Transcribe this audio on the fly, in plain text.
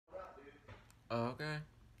Okay.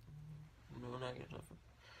 No, not yet.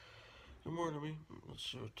 Good morning to me. Let's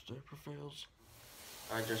see what today prevails.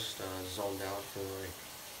 I just zoned out for like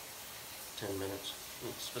 10 minutes.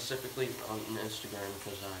 Specifically on Instagram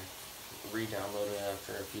because I re-downloaded it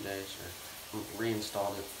after a few days or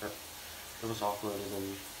reinstalled it. It was offloaded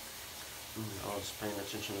and I was paying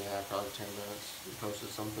attention to that for like 10 minutes and posted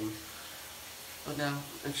something. But now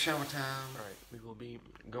it's shower time. Alright, we will be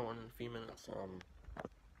going in a few minutes.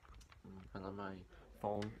 I let my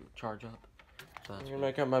phone charge up. So I'm gonna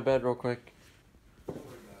make up my bed real quick.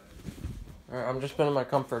 Alright, I'm just putting my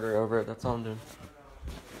comforter over it. That's all I'm doing.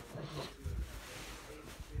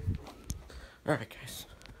 Alright, guys.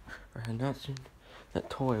 I had not seen that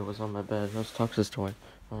toy was on my bed. That was Tux's toy.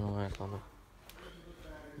 I don't know why it's on there.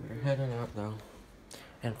 We're heading out though.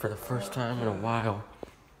 And for the first time in a while,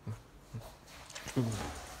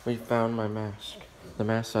 we found my mask. The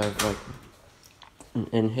mask I've, like,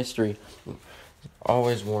 in history,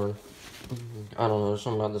 always worn. I don't know, there's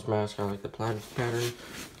something about this mask. I like the plaid pattern.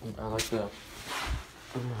 I like the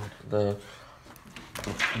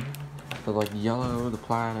like yellow, the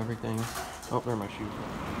plaid, everything. Oh, there are my shoes.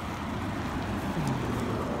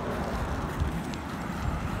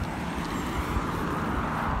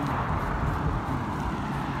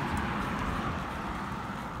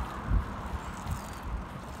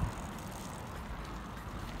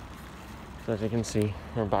 So as you can see,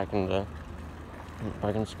 we're back in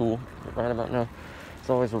school right about now. It's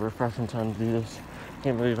always a refreshing time to do this.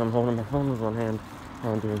 Can't believe I'm holding my phone with one hand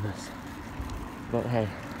while I'm doing this. But hey,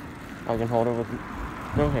 I can hold it with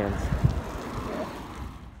no hands.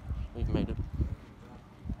 We've made it.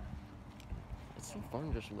 It's so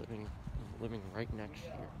fun just living right next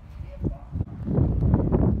here.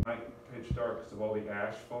 Pitch dark because of all the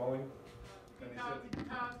ash falling.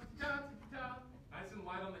 Nice and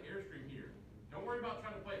light on the airstream here. Don't worry about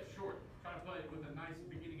trying to play it short. Try to play it with a nice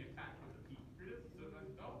beginning attack with the peak. Here it is. So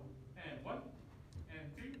nice. Oh. And one.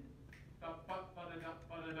 And two. Da ba ba da da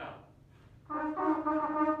ba da da.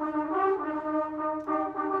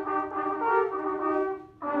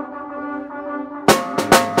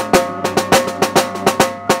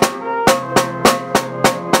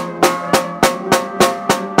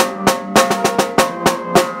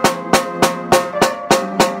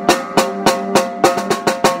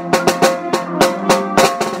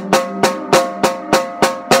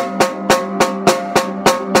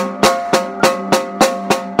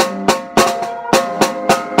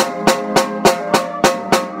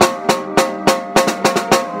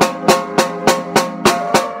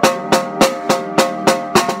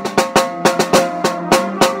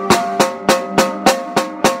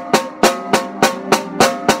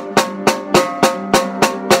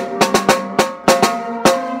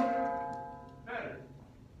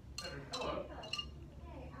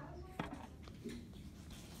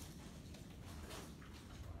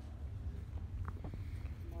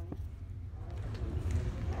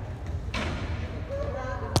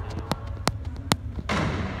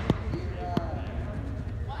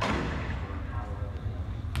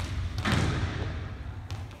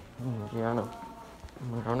 Yeah, I know.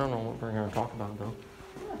 I don't know what we're gonna talk about though.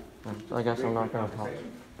 I guess I'm not gonna talk.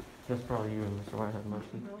 Just probably you and Mr. Whitehead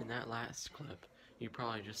mostly. In that last clip, you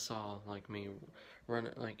probably just saw like me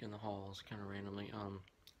running like in the halls kind of randomly.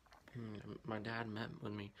 My dad met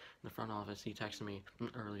with me in the front office. He texted me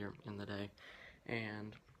earlier in the day,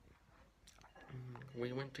 and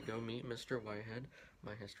we went to go meet Mr. Whitehead,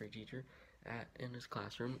 my history teacher, in his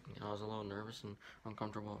classroom. I was a little nervous and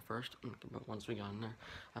uncomfortable at first, but once we got in there,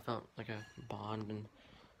 I felt like a bond, and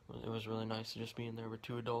it was really nice to just be in there with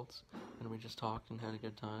two adults, and we just talked and had a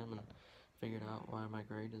good time and figured out why my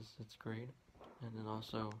grade is its grade. And then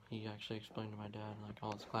also, he actually explained to my dad like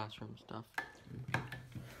all his classroom stuff.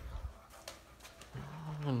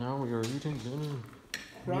 And now we are eating dinner.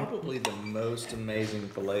 Probably the most amazing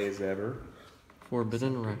fillets ever.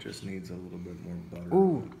 Forbidden It just needs a little bit more butter.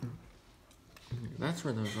 Ooh, that's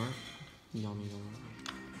where those are. Yummy.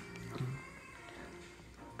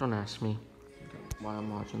 Don't ask me why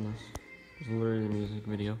I'm watching this. It's literally a music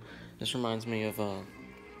video. This reminds me of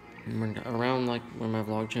around like when my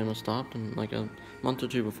vlog channel stopped, and like a month or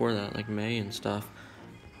two before that, like May and stuff.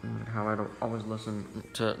 How I'd always listen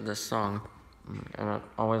to this song, and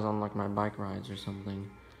always on like my bike rides or something,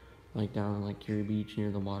 like down in like Curie Beach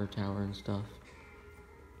near the water tower and stuff.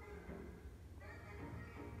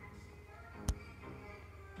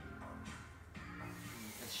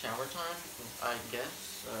 It's shower time, I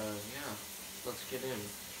guess. Yeah, let's get in.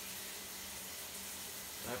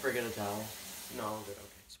 Did I forget a towel? No, I'm good.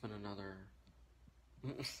 Okay, it's been another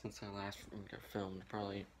since I last filmed,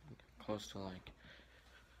 probably close to like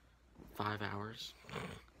 5 hours.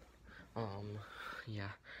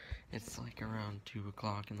 Yeah, it's like around 2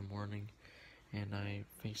 o'clock in the morning, and I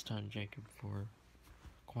FaceTimed Jacob for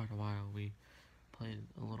quite a while. We played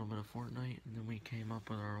a little bit of Fortnite, and then we came up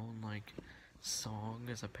with our own, like, song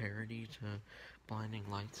as a parody to Blinding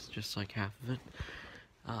Lights, just like half of it,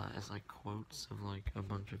 as like quotes of like a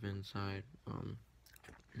bunch of inside,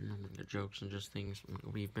 jokes and just things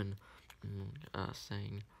we've been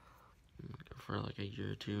saying for like a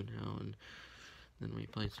year or two now, and then we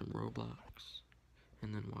played some Roblox,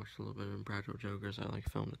 and then watched a little bit of Impractical Jokers. I like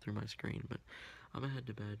filmed it through my screen, but I'm gonna head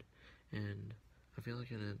to bed, and I feel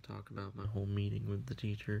like I didn't talk about my whole meeting with the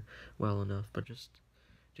teacher well enough, but just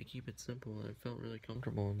to keep it simple, I felt really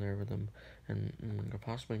comfortable in there with him, and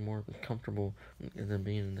possibly more comfortable than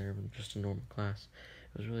being in there with just a normal class.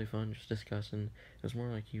 It was really fun just discussing. It was more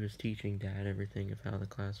like he was teaching Dad everything of how the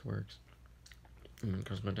class works,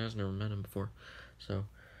 because my dad's never met him before, so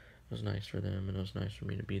it was nice for them, and it was nice for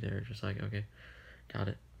me to be there, just like, okay, got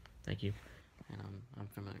it, thank you, and I'm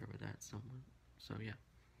familiar with that somewhat, so yeah,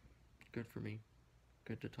 good for me,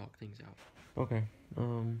 good to talk things out. Okay,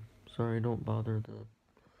 sorry, don't bother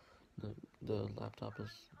the laptop is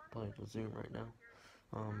playing with Zoom right now.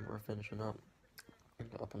 We're finishing up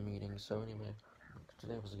a meeting, so anyway,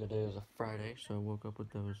 today was a good day. It was a Friday, so I woke up with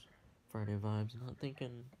those Friday vibes, not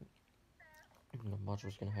thinking much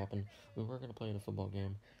was gonna happen. We were gonna play in a football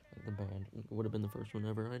game, like the band. It would have been the first one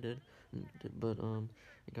ever I did, but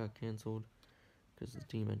it got canceled because the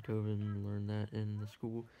team had COVID, and learned that in the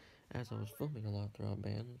school as I was filming a lot throughout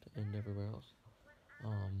band and everywhere else.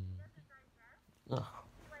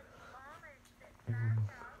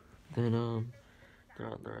 Then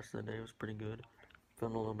throughout the rest of the day was pretty good.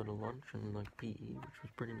 Filmed a little bit of lunch and like PE, which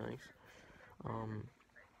was pretty nice.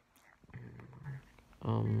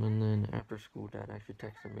 And then after school, Dad actually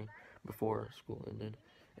texted me before school ended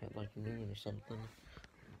at like noon or something,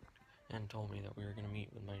 and told me that we were gonna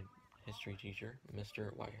meet with my history teacher,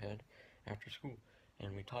 Mr. Whitehead, after school.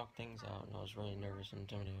 And we talked things out, and I was really nervous and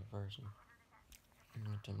intimidated at first.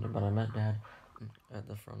 But I met Dad at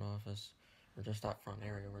the front office, or just that front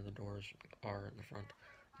area where the doors are in the front.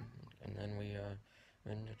 And then we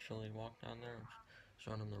initially walked down there,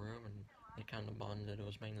 showed him the room, and they kind of bonded. It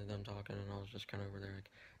was mainly them talking, and I was just kind of over there like,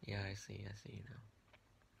 yeah, I see you now.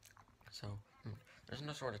 So, there's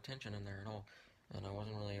no sort of tension in there at all, and I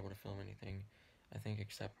wasn't really able to film anything, I think,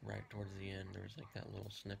 except right towards the end. There was like that little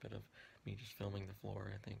snippet of me just filming the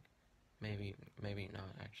floor, I think. Maybe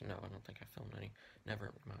not, actually, no, I don't think I filmed any,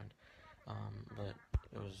 never mind. But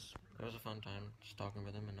it was a fun time just talking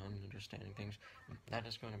with him and understanding things.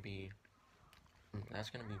 That's gonna be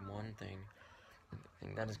one thing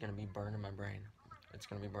that is gonna be burned in my brain. It's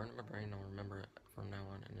gonna be burned in my brain. I'll remember it from now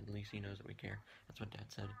on, and at least he knows that we care. That's what Dad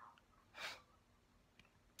said.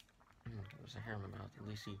 There was a hair in my mouth. At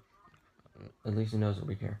least he knows that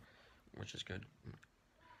we care, which is good.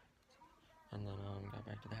 And then got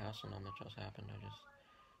back to the house, and not much else happened. I just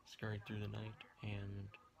scurried through the night, and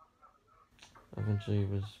eventually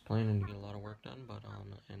was planning to get a lot of work done, but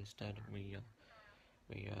instead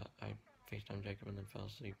I FaceTimed Jacob and then fell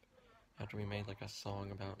asleep after we made like a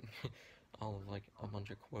song about all of like a bunch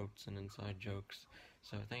of quotes and inside jokes.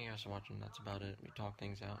 So thank you guys for watching. That's about it. We talked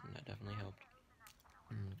things out, and that definitely helped.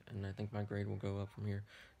 And I think my grade will go up from here,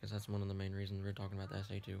 because that's one of the main reasons we're talking about the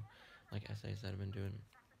essay too. Like essays that I've been doing,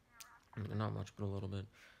 not much, but a little bit.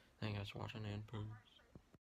 Thank you guys for watching, and peace.